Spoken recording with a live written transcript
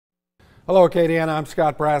Hello, KATC. I'm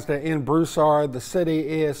Scott Brasda in Broussard. The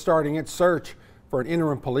city is starting its search for an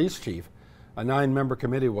interim police chief. A 9-member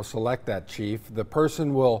committee will select that chief. The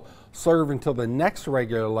person will serve until the next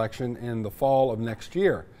regular election in the fall of next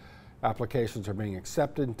year. Applications are being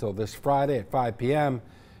accepted until this Friday at 5 p.m.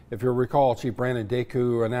 If you'll recall, Chief Brandon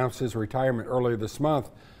Deku announced his retirement earlier this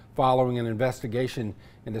month following an investigation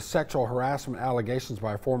into sexual harassment allegations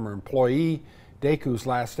by a former employee. Deku's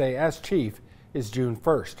last day as chief is June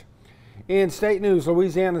 1st. In state news,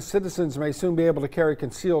 Louisiana citizens may soon be able to carry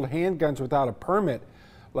concealed handguns without a permit.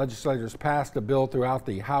 Legislators passed a bill throughout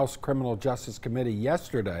the House Criminal Justice Committee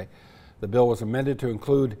yesterday. The bill was amended to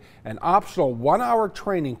include an optional 1-hour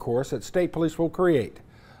training course that state police will create.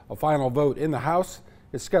 A final vote in the House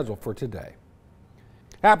is scheduled for today.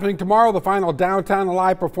 Happening tomorrow, the final Downtown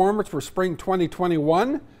Alive performance for spring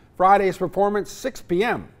 2021. Friday's performance 6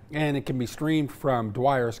 p.m. and it can be streamed from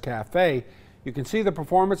Dwyer's Cafe. You can see the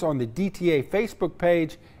performance on the DTA Facebook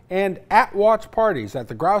page and at watch parties at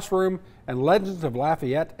the Grouse Room and Legends of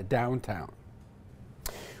Lafayette downtown.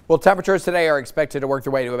 Well, temperatures today are expected to work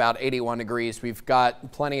their way to about 81 degrees. We've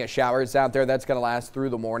got plenty of showers out there. That's going to last through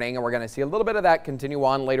the morning, and we're going to see a little bit of that continue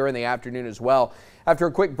on later in the afternoon as well. After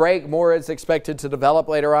a quick break, more is expected to develop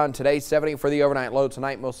later on today. 70 for the overnight low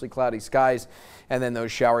tonight, mostly cloudy skies, and then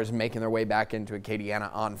those showers making their way back into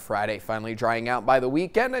Acadiana on Friday, finally drying out by the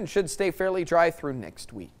weekend and should stay fairly dry through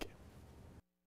next week.